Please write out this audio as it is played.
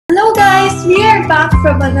we are back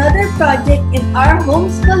from another project in our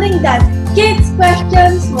homeschooling that's Kids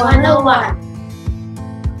Questions 101.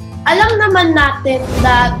 Alam naman natin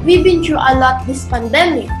that we've been through a lot this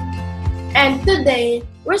pandemic. And today,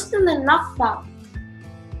 we're still in lockdown.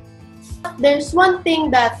 There's one thing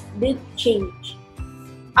that did change.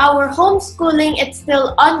 Our homeschooling is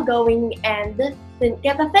still ongoing and didn't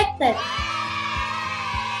get affected.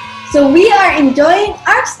 So we are enjoying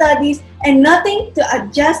our studies and nothing to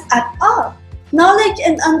adjust at all. Knowledge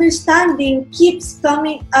and understanding keeps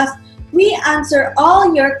coming as we answer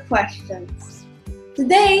all your questions.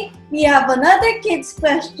 Today, we have another kids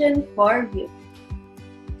question for you.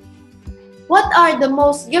 What are the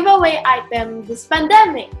most giveaway items this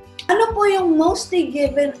pandemic? Ano po yung mostly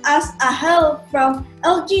given as a help from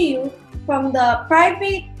LGU, from the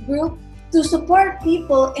private group to support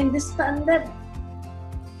people in this pandemic?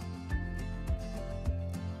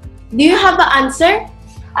 Do you have an answer?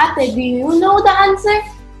 Ate, do you know the answer?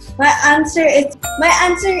 My answer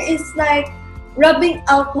is like rubbing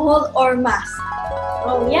alcohol or mask.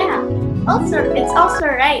 Oh yeah, it's also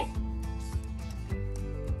right.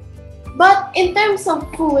 But in terms of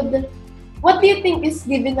food, what do you think is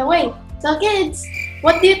given away? So kids,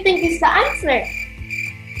 what do you think is the answer?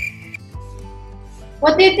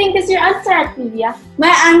 What do you think is your answer, Atilia?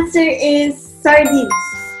 My answer is sardines.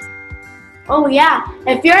 Oh yeah,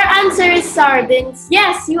 if your answer is sardines,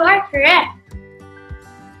 yes, you are correct.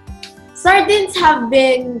 Sardines have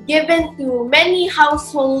been given to many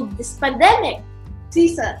households this pandemic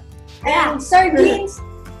season. And sardines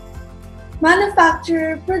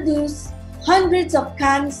produce hundreds of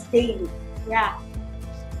cans daily. Yeah.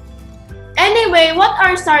 Anyway, what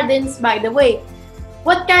are sardines, by the way?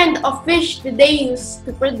 What kind of fish do they use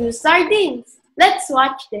to produce sardines? Let's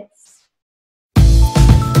watch this.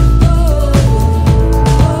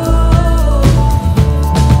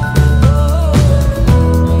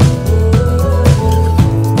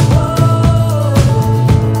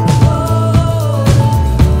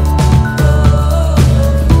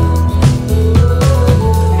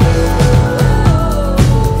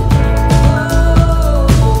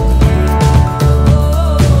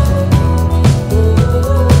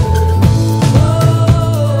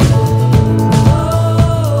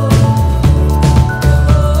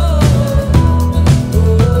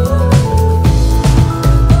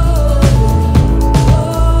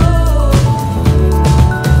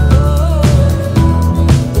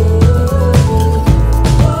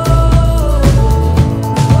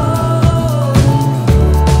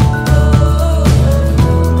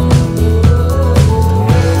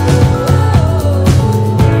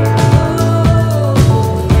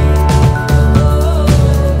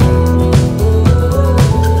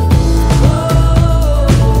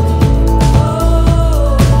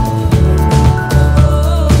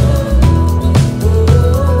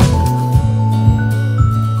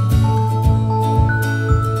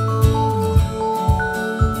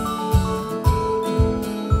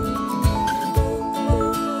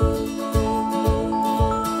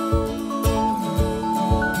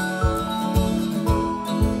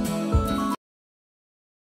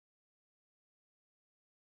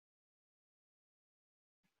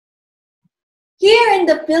 Here in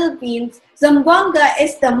the Philippines, Zamboanga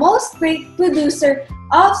is the most great producer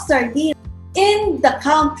of sardines in the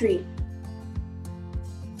country.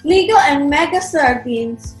 Ligo and Mega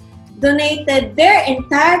Sardines donated their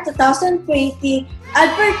entire 2020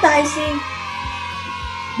 advertising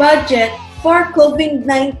budget for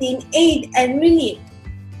COVID-19 aid and relief.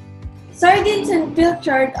 Sardines and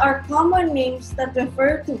pilchard are common names that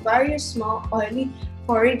refer to various small, oily,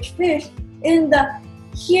 forage fish in the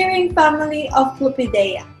herring family of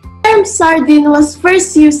Clupidae. The term sardine was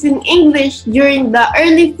first used in English during the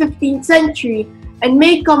early 15th century and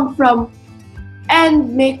may come from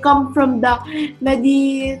the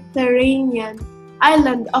Mediterranean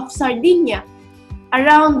island of Sardinia,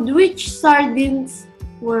 around which sardines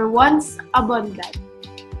were once abundant.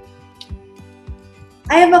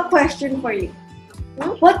 I have a question for you.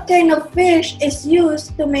 What kind of fish is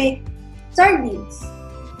used to make sardines?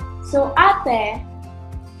 So ate,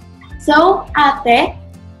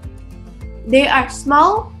 they are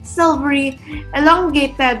small, silvery,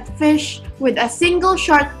 elongated fish with a single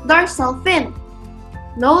short dorsal fin,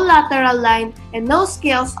 no lateral line, and no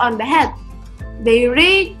scales on the head. They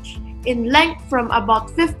range in length from about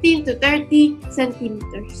 15 to 30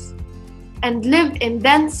 centimeters and live in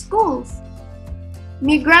dense schools,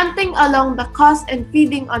 migrating along the coast and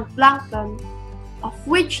feeding on plankton, of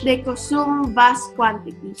which they consume vast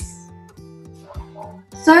quantities.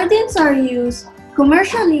 Sardines are used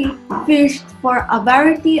commercially fished for a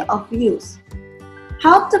variety of use.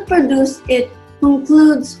 How to produce it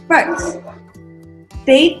includes first,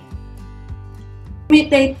 bake,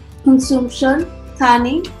 imitate consumption,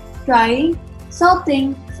 canning, drying,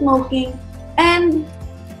 salting, smoking, and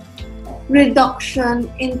reduction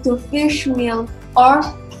into fish meal or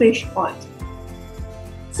fish oil.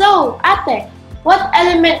 So, ate, what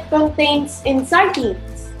element contains in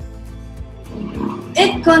sardines?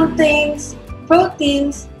 It contains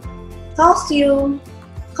proteins, calcium,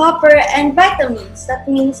 copper, and vitamins. That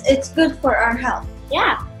means it's good for our health.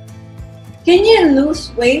 Yeah. Can you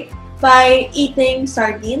lose weight by eating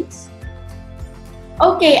sardines?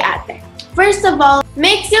 Okay, ate. First of all,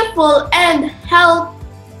 makes you full and help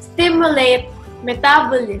stimulate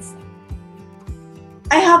metabolism.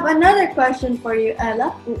 I have another question for you,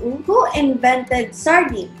 Ella. Who invented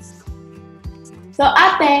sardines? So,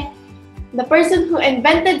 ate, the person who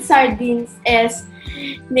invented sardines is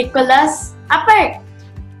Nicholas Appert.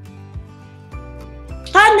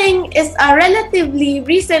 Canning is a relatively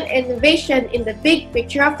recent innovation in the big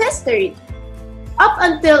picture of history. Up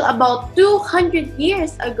until about 200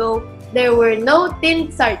 years ago, there were no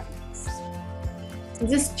tinned sardines.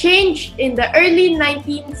 This changed in the early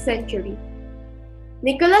 19th century.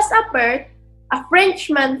 Nicholas Appert, a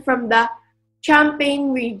Frenchman from the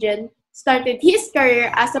Champagne region, started his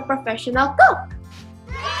career as a professional cook.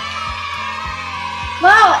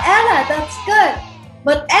 Wow, Ella, that's good.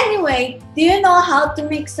 But anyway, do you know how to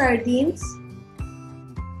make sardines?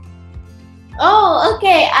 Oh,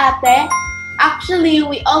 okay, ate. Actually,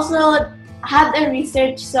 we also had a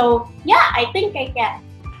research, so yeah, I think I can.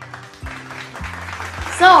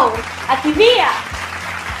 So, Ate Via,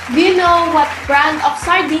 do you know what brand of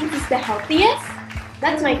sardines is the healthiest?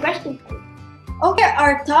 That's my question for you. Okay,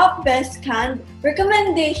 our top best canned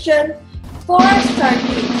recommendation for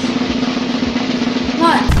sardines.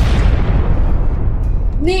 1.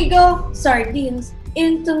 Ligo sardines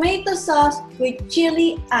in tomato sauce with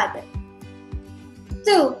chili added.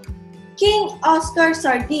 2. King Oscar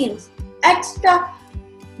sardines, extra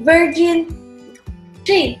virgin.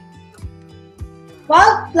 3.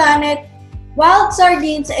 Wild Planet wild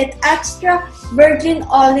sardines in extra virgin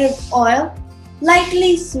olive oil,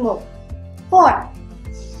 lightly smoked. 4.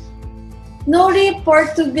 Nori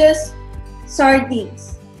Portuguese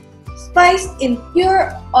sardines, spiced in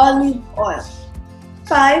pure olive oil.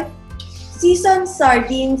 5. Seasoned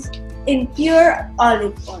sardines in pure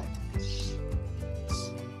olive oil.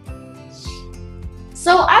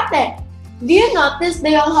 So, ate, do you notice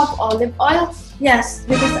they all have olive oil? Yes,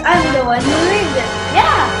 because I'm the one who made it.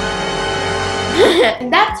 Yeah!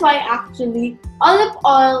 And that's why actually, olive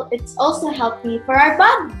oil is also healthy for our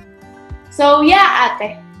body. So yeah,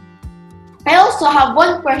 ate. I also have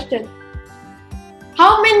one question.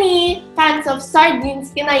 How many cans of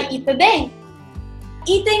sardines can I eat a day?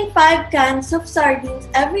 Eating 5 cans of sardines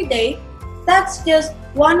every day, that's just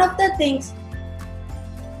one of the things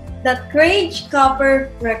that Craig Copper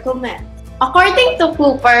recommends. According to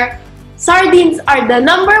Cooper, sardines are the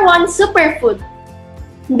 #1 superfood.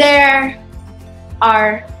 They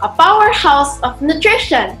are a powerhouse of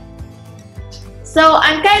nutrition. So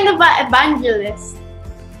I'm kind of an evangelist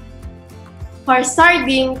for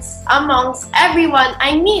sardines amongst everyone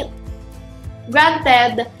I meet.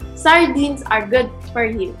 Granted, sardines are good for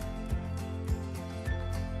you.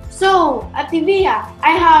 So, Ate Via,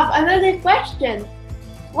 I have another question.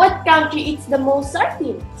 What country eats the most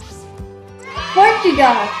sardines?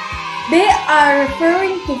 Portugal. They are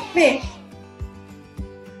referring to fish.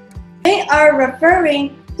 They are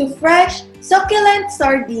referring to fresh, succulent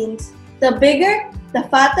sardines. The bigger, the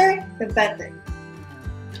fatter, the better.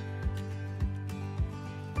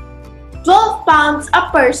 12 pounds a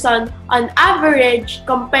person on average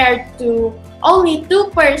compared to only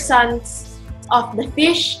 2 persons of the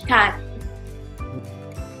fish can.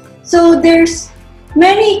 So there's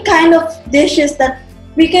many kind of dishes that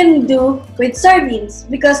we can do with sardines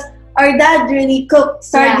because our dad really cooked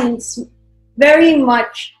sardines very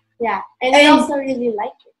much. Yeah, and I also really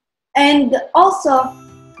like it. And also,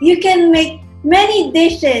 you can make many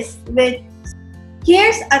dishes with.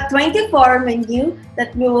 Here's a 24 menu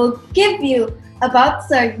that we will give you about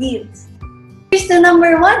sardines. Here's the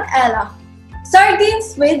 #1, Ella.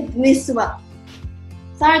 Sardines with miswa.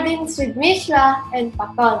 Sardines with miswa and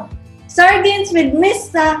pakol. Sardines with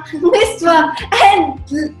miswa and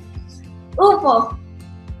upo.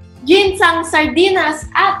 Ginsang sardinas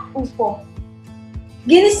at upo.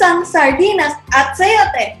 Ginisang sardinas at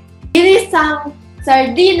sayote. Ginisang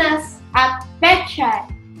sardinas at pechay.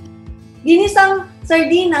 Ginisang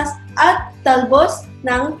sardinas at talbos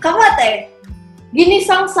ng kamate.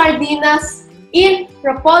 Ginisang sardinas in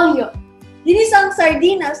repolyo. Ginisang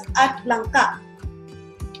sardinas at langka.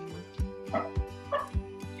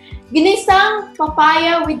 Ginisang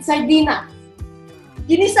papaya with sardinas.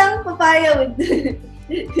 Ginisang papaya with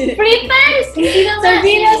Fritters! Hindi naman.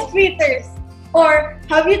 Sardinas fritters. Or,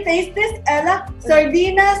 have you tasted this, Ella?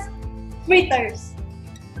 Sardinas fritters.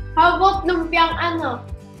 How about lumpiang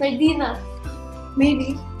sardinas?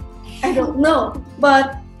 Maybe. I don't know.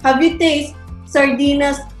 But, have you tasted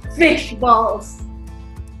sardinas fish balls?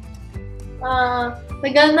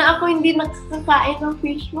 Tagal na ako hindi nakakakain ng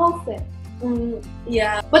fish balls eh.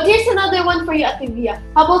 Yeah. But here's another one for you, Ate Via.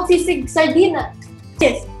 How about sisig sardinas?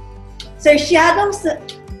 Yes. Sarsyadong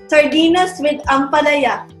sardinas with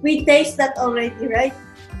ampalaya. We taste that already, right?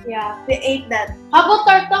 Yeah. We ate that. How about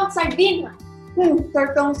tartong sardinas?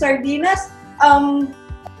 Tortong sardinas.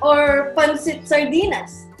 Or pancit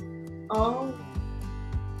sardinas. Oh.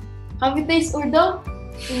 Have you tasted udon?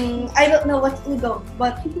 I don't know what's udon,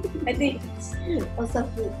 but I think it's also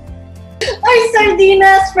food. Or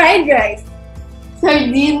sardinas fried rice.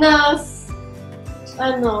 Sardinas.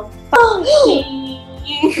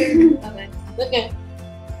 Okay.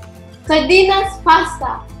 Sardinas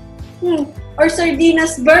pasta. Or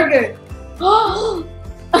sardinas burger.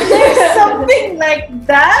 There's something like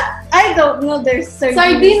that? I don't know. There's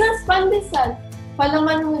Sardinas pandesal.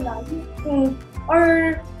 Palaman mo lang.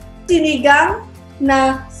 Or sinigang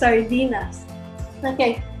na sardinas.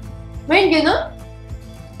 Okay. Meron ganun?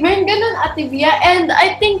 Meron ganun, Ate Via. And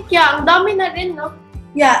I think, ang dami na rin, no?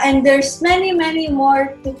 Yeah, and there's many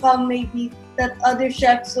more to come maybe that other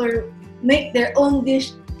chefs will make their own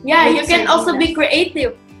dish. Yeah, you can also be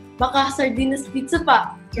creative. Baka sardinas pizza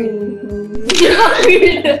pa.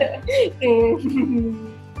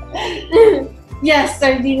 Yes,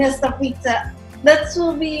 sardinas na pizza. That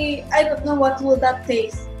will be, I don't know what will that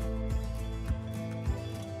taste.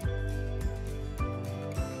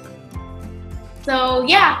 So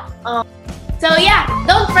yeah,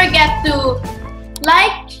 don't forget to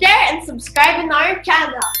like, share, and subscribe in our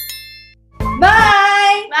channel.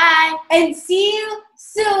 Bye! Bye! And see you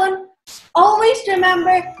soon. Always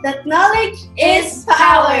remember that knowledge is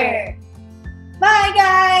power.